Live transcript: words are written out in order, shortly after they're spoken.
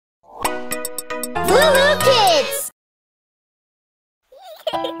LooLoo Kids!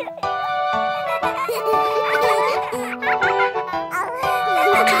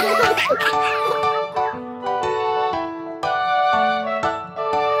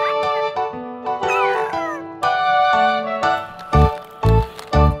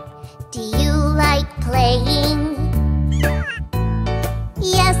 Do you like playing?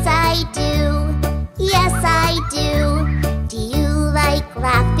 Yes, I do. Yes, I do. Do you like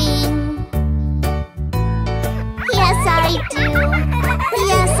laughing? Yes, I do.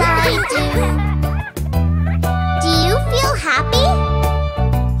 Yes, I do. Do you feel happy?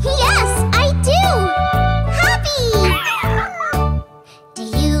 Yes, I do. Happy! Do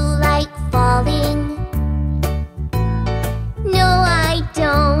you like falling? No, I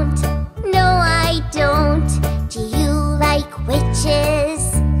don't. No, I don't. Do you like witches?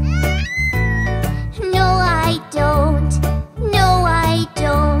 No, I don't. No, I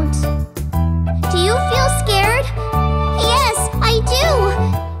don't. Do you feel scared? Yes, I do.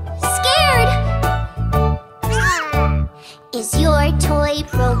 Scared. Is your toy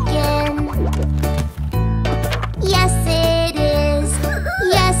broken? Yes, it is.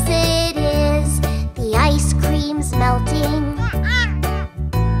 Yes, it is. The ice cream's melting.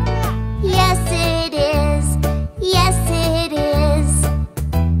 Yes, it is. Yes, it is.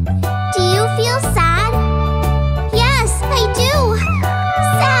 Do you feel sad? Yes, I do.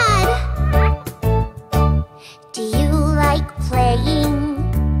 Sad. Do you like playing?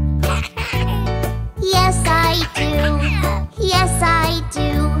 Yes, I do. Yes, I do.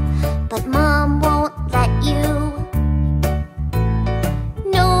 But Mom won't let you.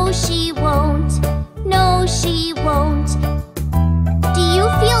 No, she won't. No, she won't. Do you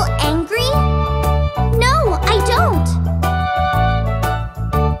feel angry? No, I don't.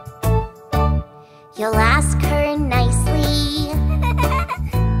 You'll ask her nicely.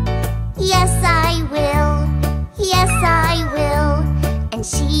 Yes, I will. Yes, I will. And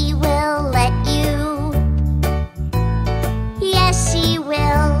she will let you. Yes, she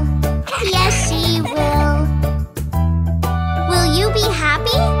will. Yes, she will. Will you be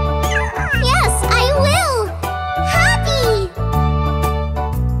happy? Yes, I will. Happy!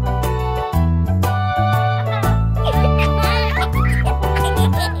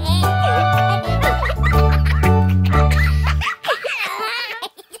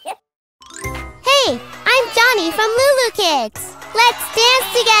 Hey, I'm Johny from LooLoo Kids. Let's dance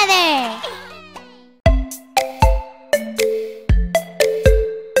together!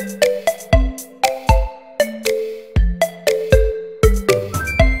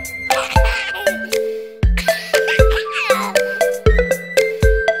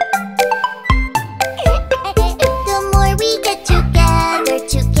 The more we get together,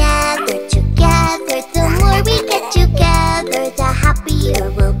 together, together, the more we get together, the happier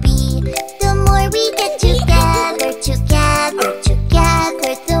we'll be. The more we get together, together,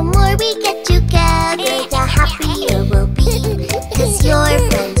 together, the more we get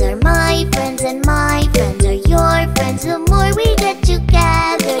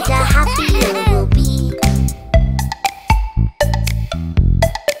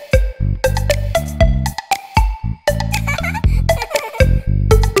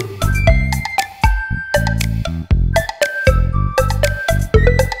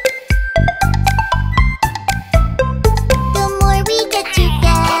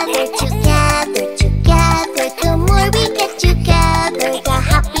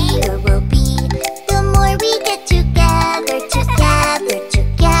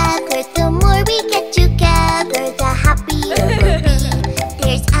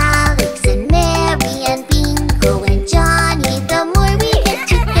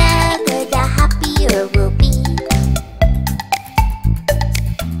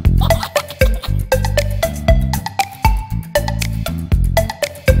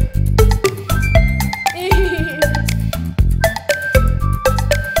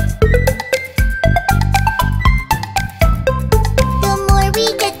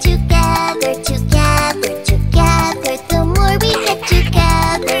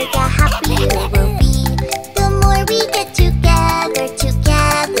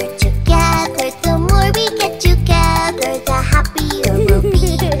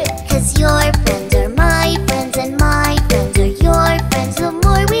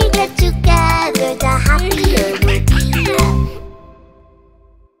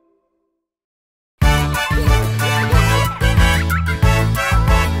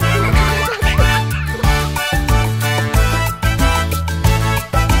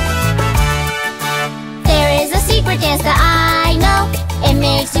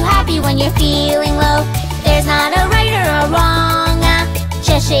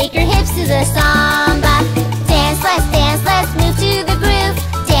shake your hips to the samba. Dance, let's move to the groove.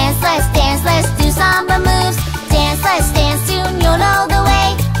 Dance, let's do samba moves. Dance, let's dance, soon you'll know the way.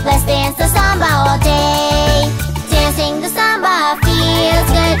 Let's dance the samba all day. Dancing the samba feels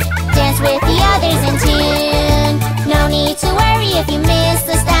good. Dance with the others in tune. No need to worry if you miss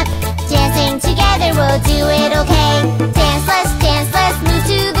a step. Dancing together we'll do it okay. Dance, let's move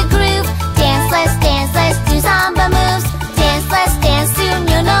to the groove. Dance, let's do samba moves. Dance, soon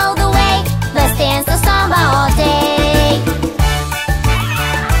you'll know the way. Let's dance the samba all day.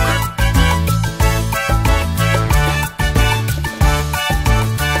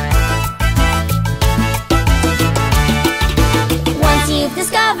 Once you've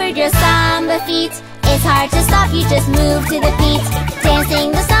discovered your samba feet, it's hard to stop, you just move to the beat.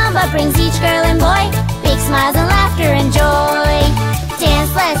 Dancing the samba brings each girl and boy big smiles and laughter and joy.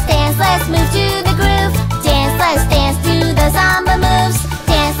 Dance, let's move to the groove. Dance, do the samba moves.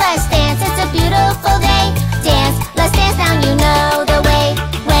 Dance, it's a beautiful day. Dance, let's dance now, you know the way.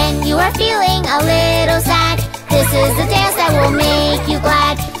 When you are feeling a little sad, this is a dance that will make you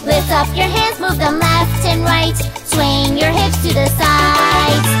glad. Lift up your hands, move them left and right. Swing your hips to the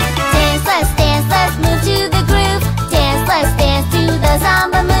sides. Dance, let's move to the groove. Dance, do the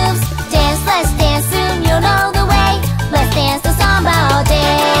samba moves. Dance, soon you'll know the way. Let's dance the samba all day.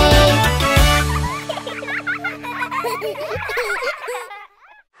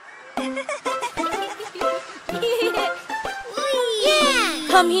 Yeah!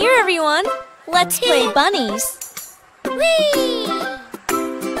 Come here, everyone. Let's play bunnies. Whee!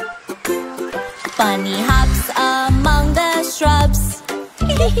 Bunny hops among the shrubs.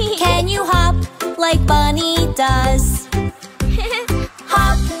 Can you hop like Bunny does?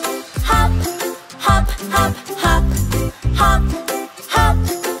 Hop, hop, hop, hop, hop. Hop, hop,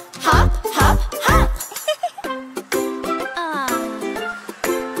 hop, hop, hop.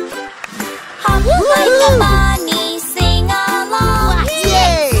 Hop like a bunny, sing along.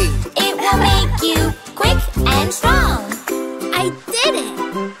 Yay! It will make you quick and strong. I did it!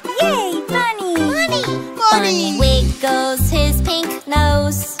 Yay, Bunny! Bunny! Bunny wiggles his pink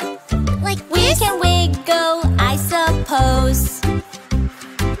nose. Like We this? can wiggle, I suppose.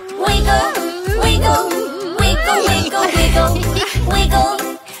 Wiggle, wiggle, wiggle, wiggle, wiggle. Wiggle,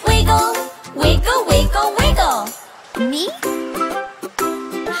 wiggle, wiggle, wiggle, wiggle. Me?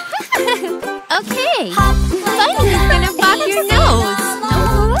 Okay. Hop like Bunny's gonna pop your nose.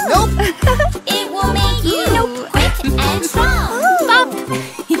 Nope! It will make you quick and strong. Bump!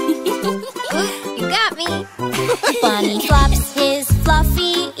 You got me. Bunny flops his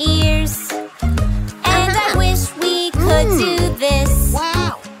fluffy ears. And I wish we could do this.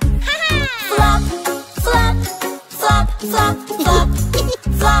 Wow! Flop, flop, flop, flop, flop.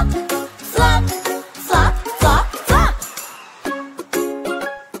 Flop, flop, flop, flop, flop.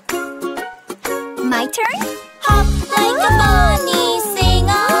 My turn? Hop like a bunny, sing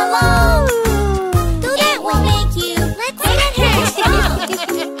along. It will make you quick and strong.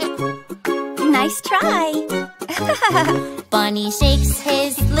 Nice try. Bunny shakes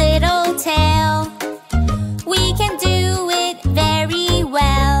his little tail. We can do it very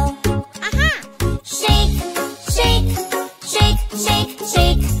well. Shake, shake, shake, shake,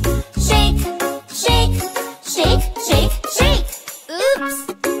 shake, shake, shake, shake, shake, shake. Oops.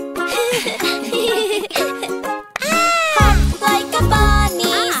 Hop like a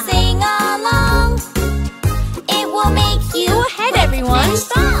bunny, sing along. It will make you Go ahead, everyone.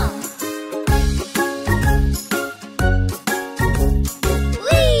 strong.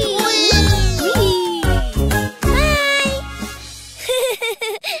 Whee! Whee! Bye!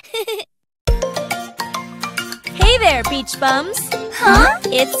 Hey there, beach bums. Huh?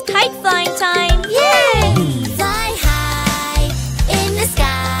 It's kite flying time. Yay! Fly high in the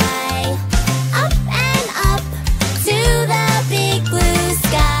sky, up and up to the big blue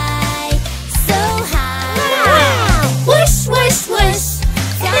sky. So high, Wow! whoosh, whoosh, whoosh,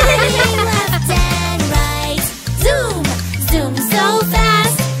 flying left and right. Zoom, zoom so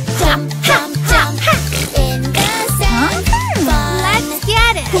fast, jump, jump, jump in the sand. Fun Let's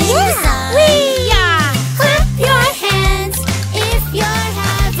get it! in the sun. Whee-ya! Clap your hands if you're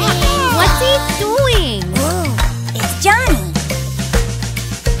having What's he fun. doing? It's Johny.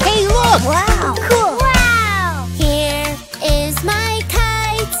 Hey, look! Wow. Cool! Wow! Here is my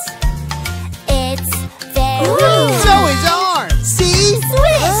kite. It's very Ooh. So is ours! See?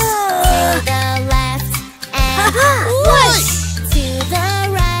 swish to the left and whoosh to the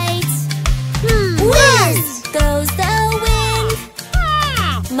right. Whiz goes the wind.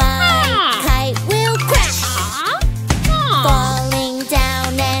 My kite will crash, falling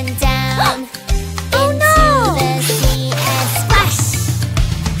down and down into the sea and splash.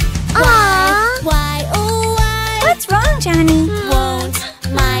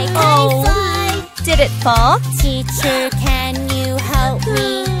 Ribbit fall? Teacher, can you help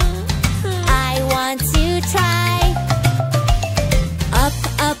me? I want to try. Up,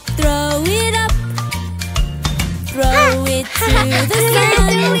 up, throw it up. Throw it to the sun.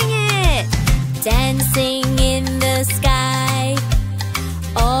 Doing it! Dancing in the sky.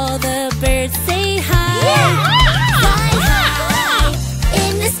 All the birds say hi. Fly high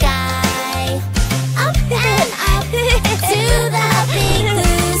in the sky. Up and up to the big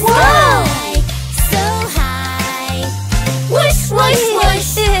blue sky. So high. Whoosh, whoosh,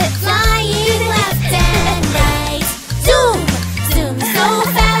 whoosh. Flying left and right. Zoom, zoom so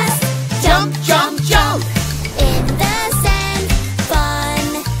fast. Jump, jump, jump. In the sand, fun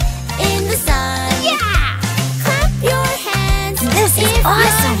in the sun. Clap your hands. This is if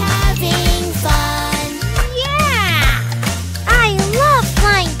awesome. you're having fun. I love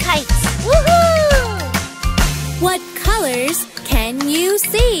flying kites. Woohoo! What colors can you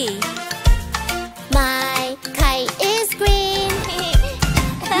see? My kite is green.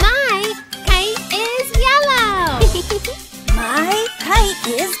 My kite is yellow. My kite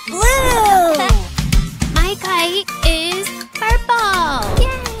is blue! My kite is purple.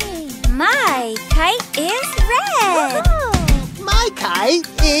 My kite is red! My kite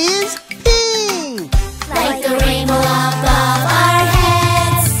is pink. Like the rainbow above our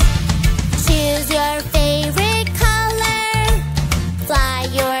heads. Choose your favorite color. Fly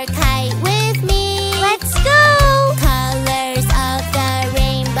your kite with me. Let's go. Colors of the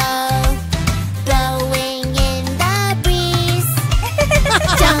rainbow, blowing in the breeze.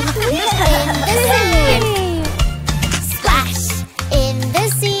 Jump in the sand, splash in the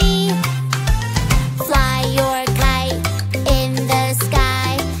sea. Fly your kite in the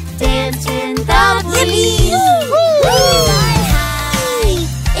sky, dance in the breeze. Fly high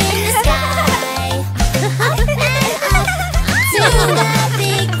in the sky, up and up to the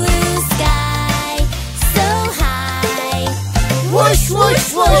big blue sky. So high, whoosh, whoosh,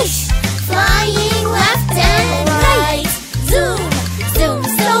 whoosh, flying left and right. Zoom, zoom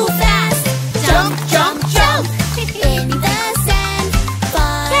so fast. Jump, jump, jump. In the sand,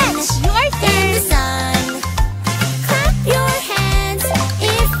 fun in the sun. Clap your hands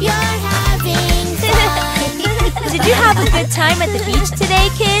if you're having fun. Did you have a good time at the beach today,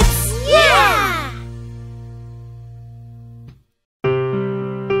 kids? Yeah!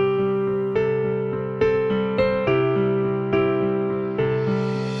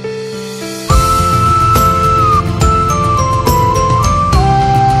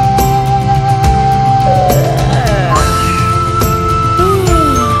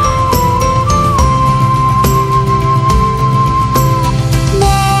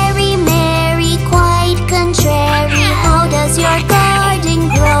 Mary, Mary, quite contrary, how does your garden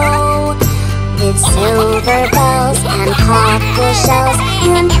grow? With silver bells and cockle shells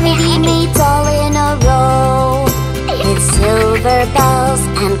and pretty maids all in a row. With silver bells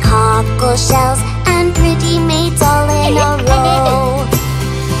and cockle shells and pretty maids all in a row.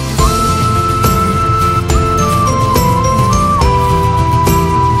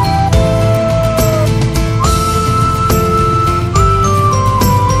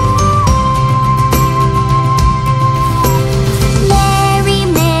 Mary,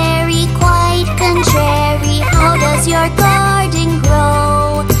 Mary, quite contrary, how does your garden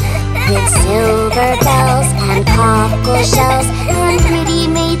grow? With silver bells and cockle shells and pretty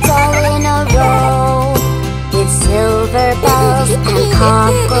maids all in a row. With silver bells and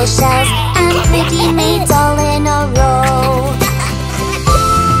cockle shells and pretty maids all in a row.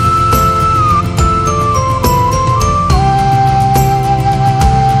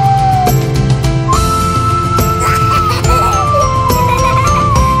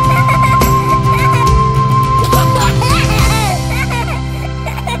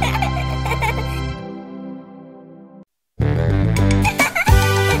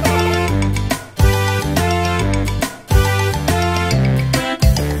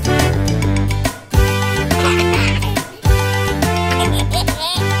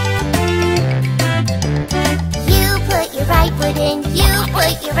 You put your right foot in, you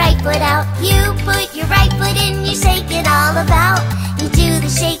put your right foot out. You put your right foot in, you shake it all about. You do the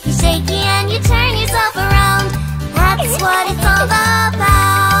shaky shaky and you turn yourself around. That's what it's all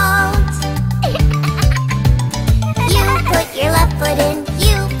about. You put your left foot in,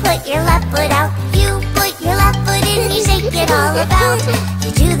 you put your left foot out. You put your left foot in, you shake it all about.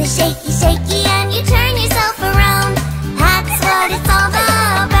 You do the shaky shaky and you turn yourself around. That's what it's all about.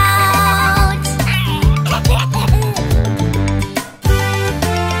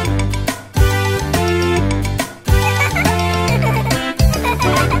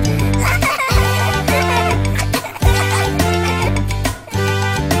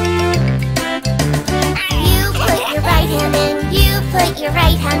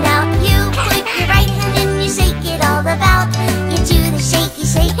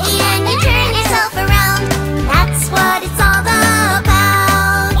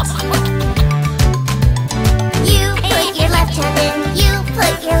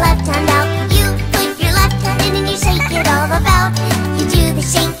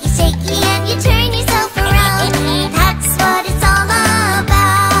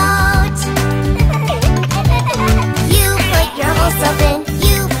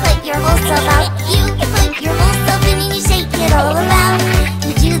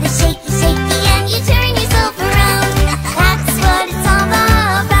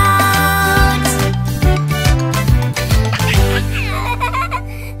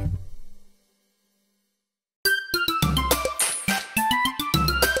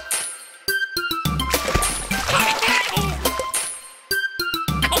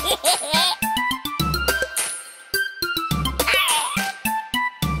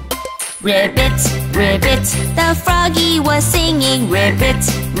 Ribbit, ribbit, the froggy was singing. Ribbit,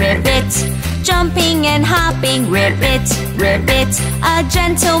 ribbit, jumping and hopping. Ribbit, ribbit, a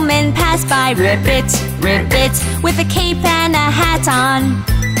gentleman passed by. Ribbit, ribbit, with a cape and a hat on.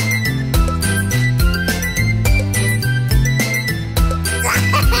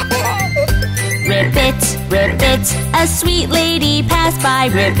 Ribbit, ribbit, a sweet lady passed by.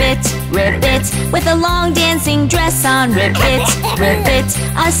 Ribbit, ribbit, with a long dancing dress on. Ribbit, ribbit,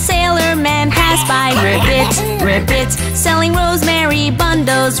 a sailor man passed by. Ribbit, ribbit, selling rosemary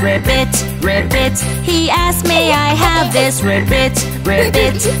bundles. Ribbit, ribbit, he asked, may I have this? Ribbit,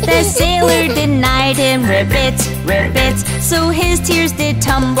 ribbit, the sailor denied him. Ribbit, ribbit, so his tears did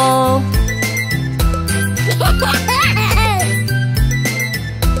tumble.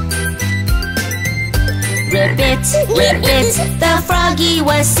 Ribbit, ribbit, the froggy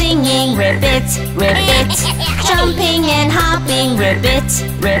was singing. Ribbit, ribbit, jumping and hopping. Ribbit,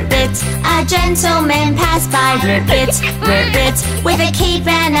 ribbit, a gentleman passed by. Ribbit, ribbit, with a cape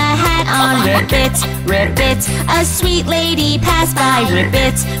and a hat on. Ribbit, ribbit, a sweet lady passed by.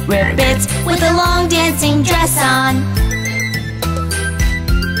 Ribbit, ribbit, with a long dancing dress on.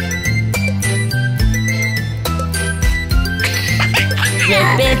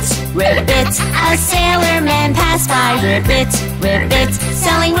 Ribbit, ribbit, a sailor man passed by. Ribbit, ribbit,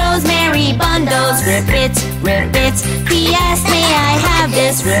 selling rosemary bundles. Ribbit, ribbit, he asked, may I have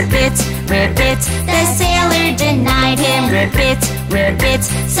this? Ribbit, ribbit, the sailor denied him. Ribbit, ribbit,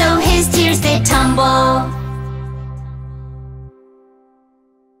 so his tears did tumble.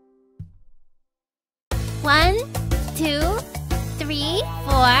 One, 2, 3,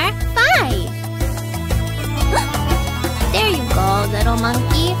 4, 5. There you go, little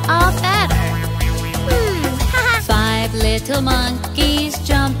monkey, all better. 5 little monkeys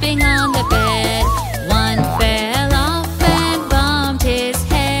jumping on the bed. One fell off and bumped his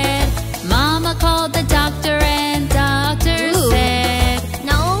head. Mama called the doctor and doctor said,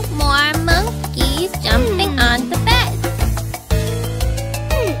 No more monkeys jumping on the bed.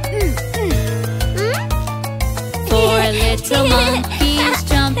 4 little monkeys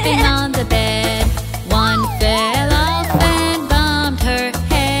jumping on the bed. One fell off and bumped her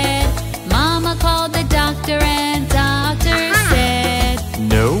head. Mama called the doctor and doctor said,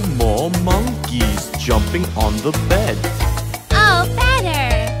 No more monkeys jumping on the bed. Oh,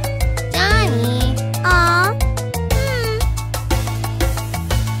 better. Johnny. Aw.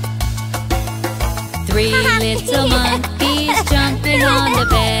 3 little monkeys jumping on the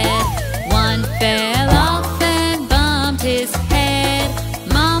bed. One fell off and bumped his head.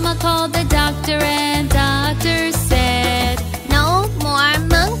 Mama called the doctor and doctor said, No more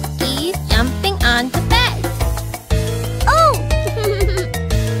monkeys jumping on the bed. Oh!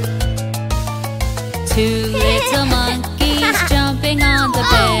 2 little monkeys jumping on the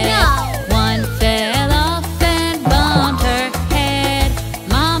bed. One fell off and bumped her head.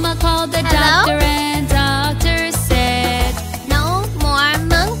 Mama called the doctor and doctor said, No more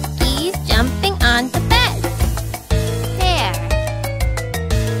monkeys jumping on the bed. There.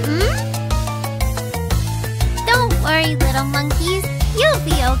 Don't worry, little monkeys. You'll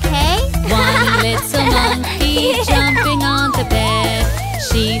be okay. 1 little monkey jumping on the bed.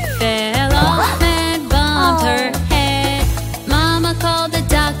 She fell off and bumped her head. Mama called the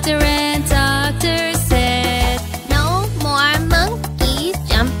doctor and doctor said, No more monkeys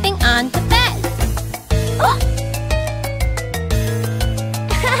jumping on the bed.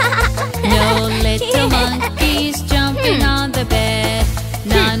 No little monkeys jumping on the bed.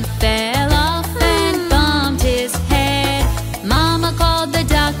 None fell off and bumped his head. Mama called the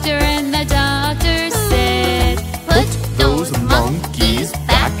doctor and the doctor said, Put Those monkeys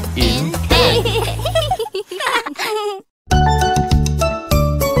back in bed.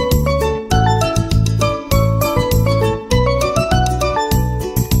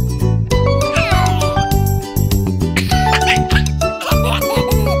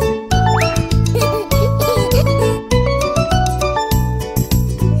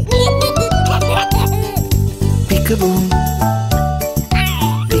 Peekaboo,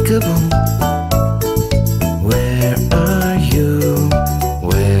 peekaboo. Where are you?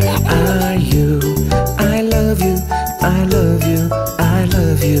 Where are you? I love you, I love you, I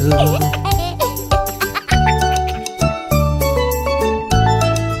love you.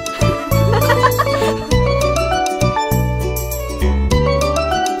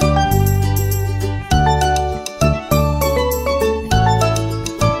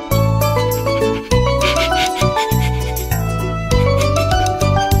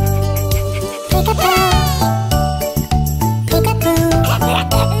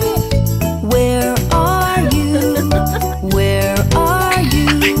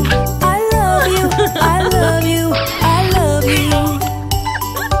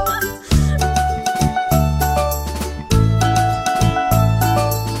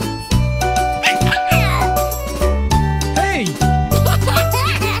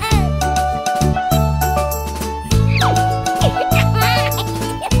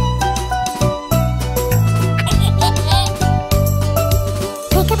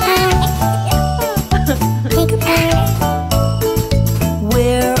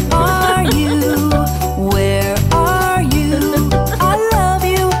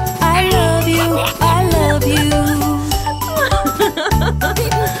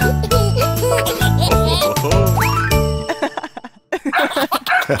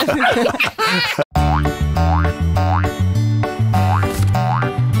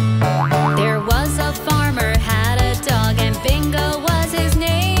 There was a farmer had a dog and Bingo was his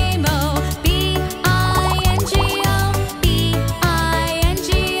name. Oh, B-I-N-G-O,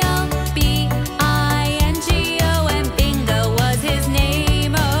 B-I-N-G-O, B-I-N-G-O, and Bingo was his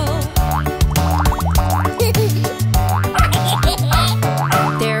name. Oh.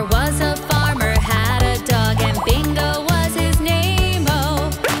 There was a farmer had a dog and Bingo was his name. Oh,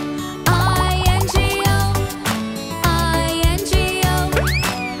 I-N-G-O, I-N-G-O,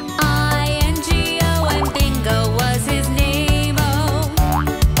 I-N-G-O, and Bingo was his name. Oh.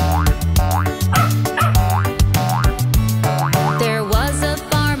 There was a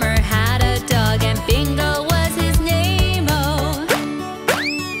farmer had a dog and Bingo was his name. Oh,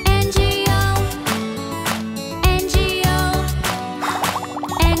 N-G-O, N-G-O,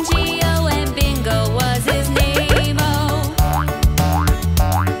 N-G-O, and Bingo was his name. Oh.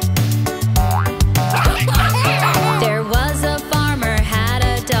 There was a farmer had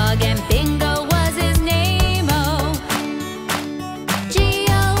a dog and Bingo was his name. Oh,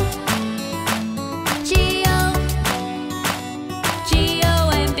 G-O, G-O, G-O,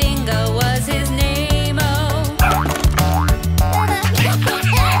 and Bingo was his name. Oh.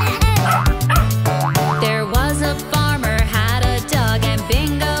 There was a farmer had a dog and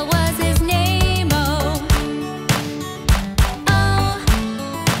Bingo was his name. Oh, oh,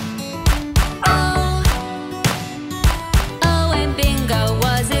 oh, oh, and Bingo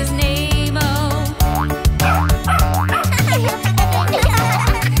was his name. Oh.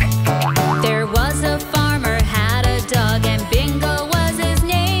 There was a farmer had a dog and Bingo was his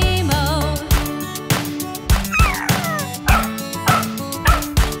name. Oh.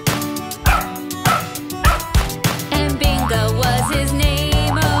 And Bingo was his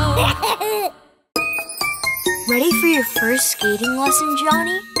name. Oh. Ready for your first skating lesson,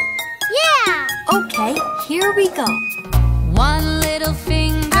 Johnny? Yeah! Okay, here we go. One little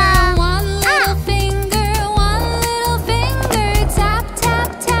finger, one little finger, one little finger, tap,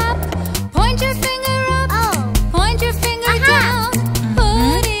 tap, tap. Point your finger up, point your finger down,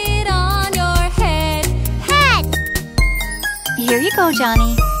 put it on your head. Head! Here you go,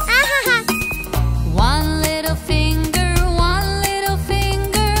 Johnny. One little finger, one little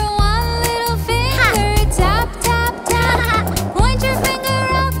finger, one little finger, tap, tap, tap. Point your finger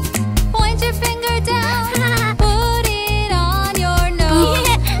up, point your finger down, put it on your nose.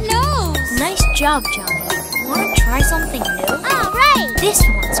 Nose. Nice job, Johnny. Want to try something new? All right! This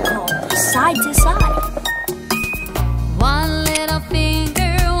one's called side to side. One little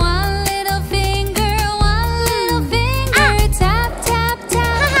finger, one little finger, one little finger, tap, tap,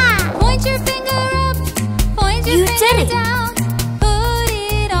 tap. Point your finger up, point your You did finger it. down, put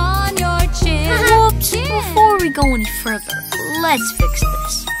it on your chin. Whoops, Chin. before we go any further, let's fix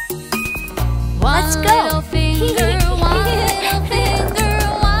this. One Let's go. little finger, one little finger,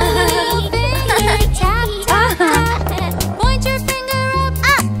 one little finger, tap, tap, tap. Point your finger up,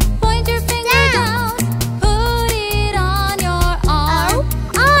 point your finger down, put it on your arm.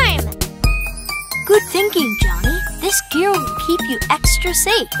 Arm! Good thinking, Johnny. This gear will keep you extra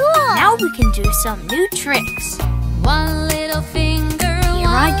safe. Cool. Now we can do some new tricks. One little finger, Here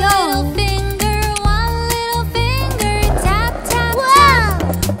I one go. little finger, one little finger, tap, tap, Whoa! tap.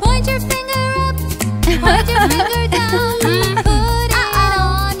 Point your finger up, point your finger down, put it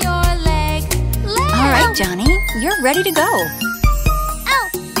on your leg. All right, Johnny, you're ready to go.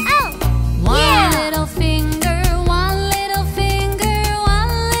 One little finger, one little finger,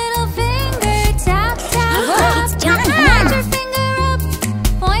 one little finger, tap, tap, tap. Point your finger up,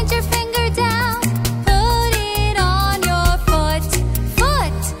 point your finger down, put it on your foot.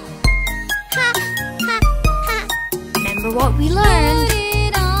 Foot. Remember what we learned. Put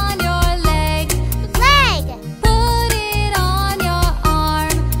it on your leg. Leg! Put it on your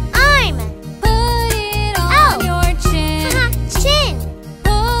arm. Arm! Put it on your chin. Chin!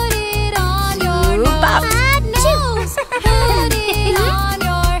 Put it on your nose. Nose. Put it on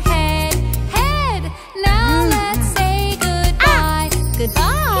your head. Head. Now let's say goodbye.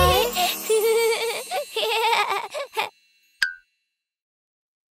 Goodbye.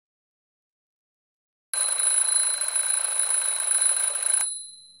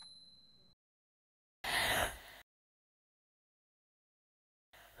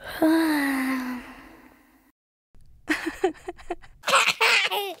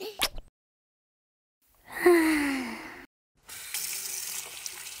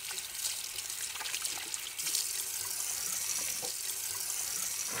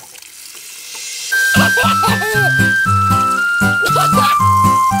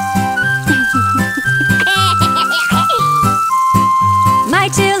 My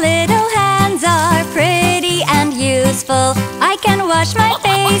two wash my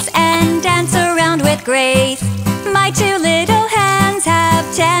face and dance around with grace. My 2 little hands have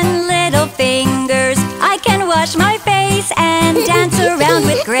 10 little fingers. I can wash my face and dance around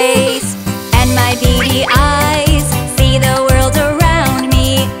with grace. And my beady eyes see the world around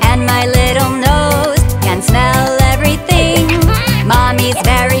me, and my little nose can smell everything. Mommy's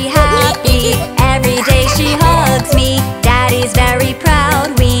very happy, every day she hugs me. Daddy's very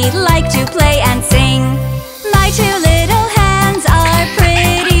proud, we like to play and sing. My 2 little hands are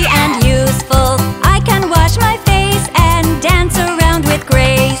pretty and useful. I can wash my face and dance around with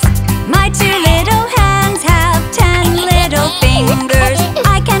grace. My 2 little hands have 10 little fingers.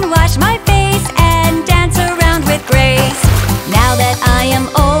 I can wash my face and dance around with grace. Now that I am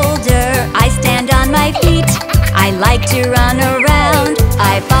older, I stand on my feet. I like to run around,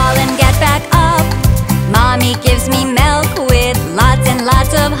 I fall and get back up. Mommy gives me milk with lots and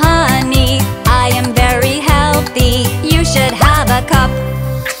lots of honey. I am very healthy, you should have a cup.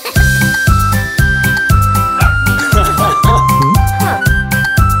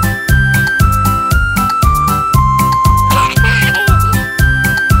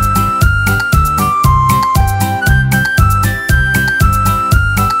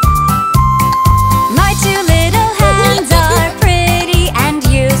 My 2 little hands are pretty and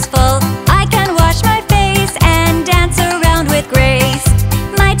useful. I can wash my face and dance around with grace.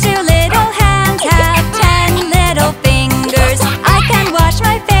 My 2 little hands have 10 little fingers. I can wash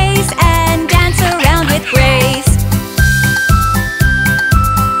my face and dance around with grace.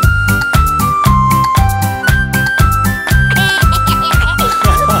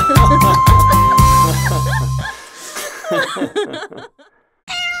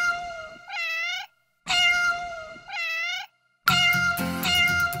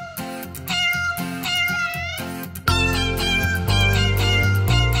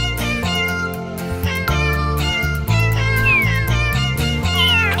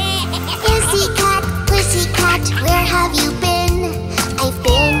 Pussycat, where have you been? I've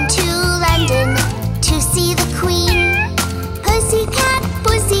been to London to see the Queen.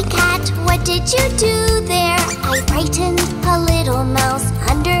 Pussycat, what did you do there? I frightened a little mouse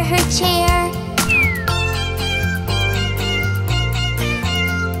under her chair.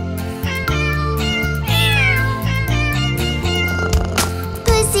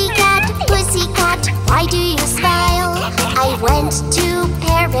 Pussycat, why do you smile? I went to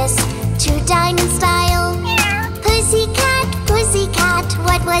Paris to dine in style. Pussycat,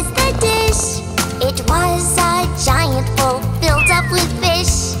 what was the dish? It was a giant bowl filled up with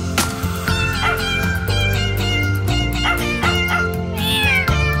fish.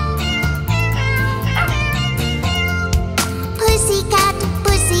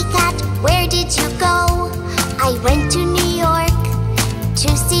 Pussycat, where did you go? I went to New York to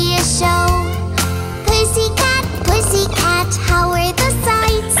see a show. Pussycat, how are the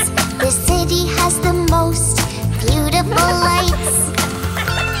sights? The city has the most beautiful lights.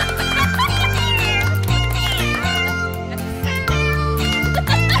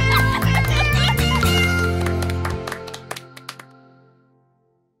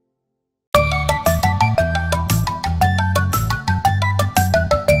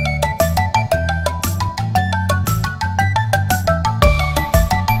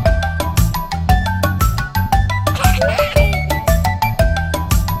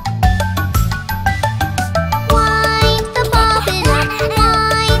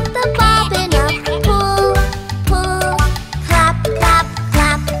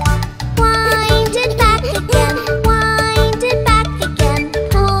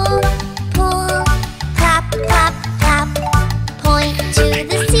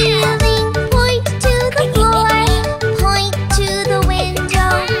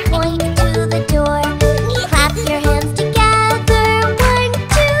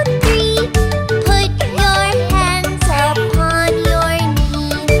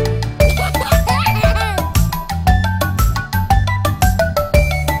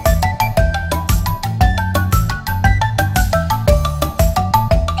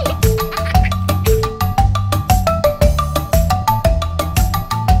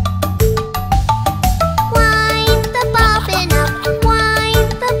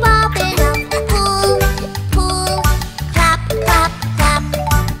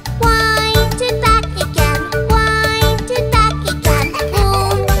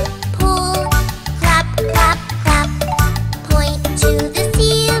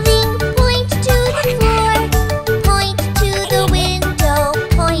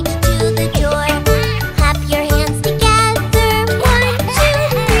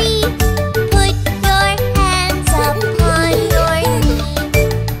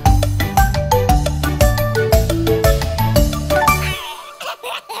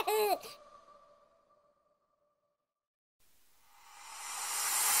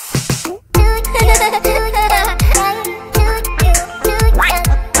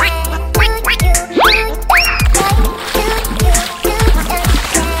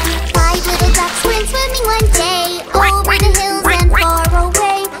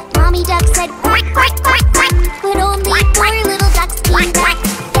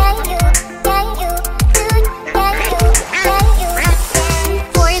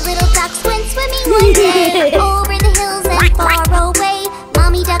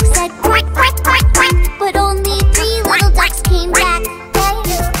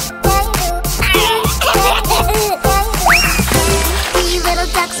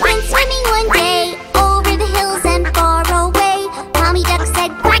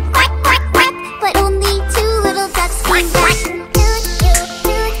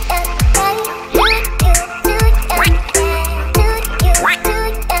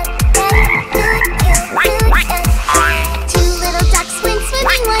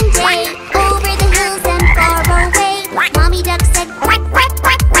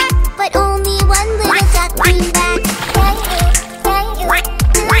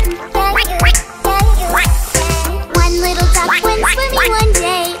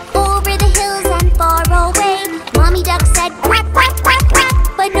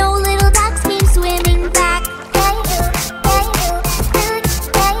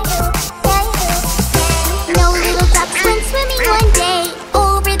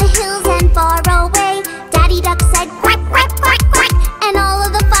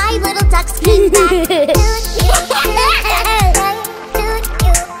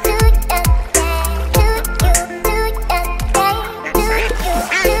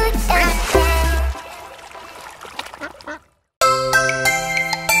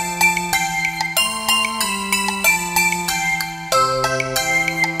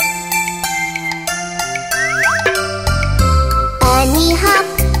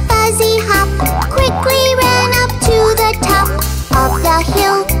 the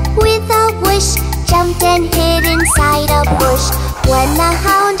hill with a whoosh, jumped and hid inside a bush. When the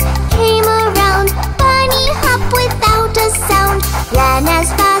hound came around, bunny hopped without a sound, ran as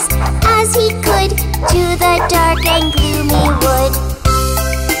fast as he could to the dark and gloomy wood.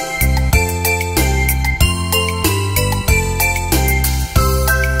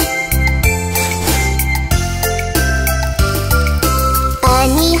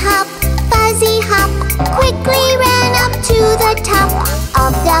 Bunny hop, fuzzy hop, quickly ran up to the top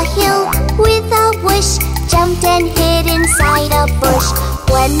of the hill with a whoosh, jumped and hid inside a bush.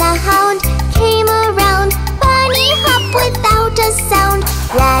 When the hound came around, bunny hop without a sound,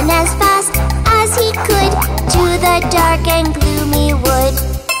 ran as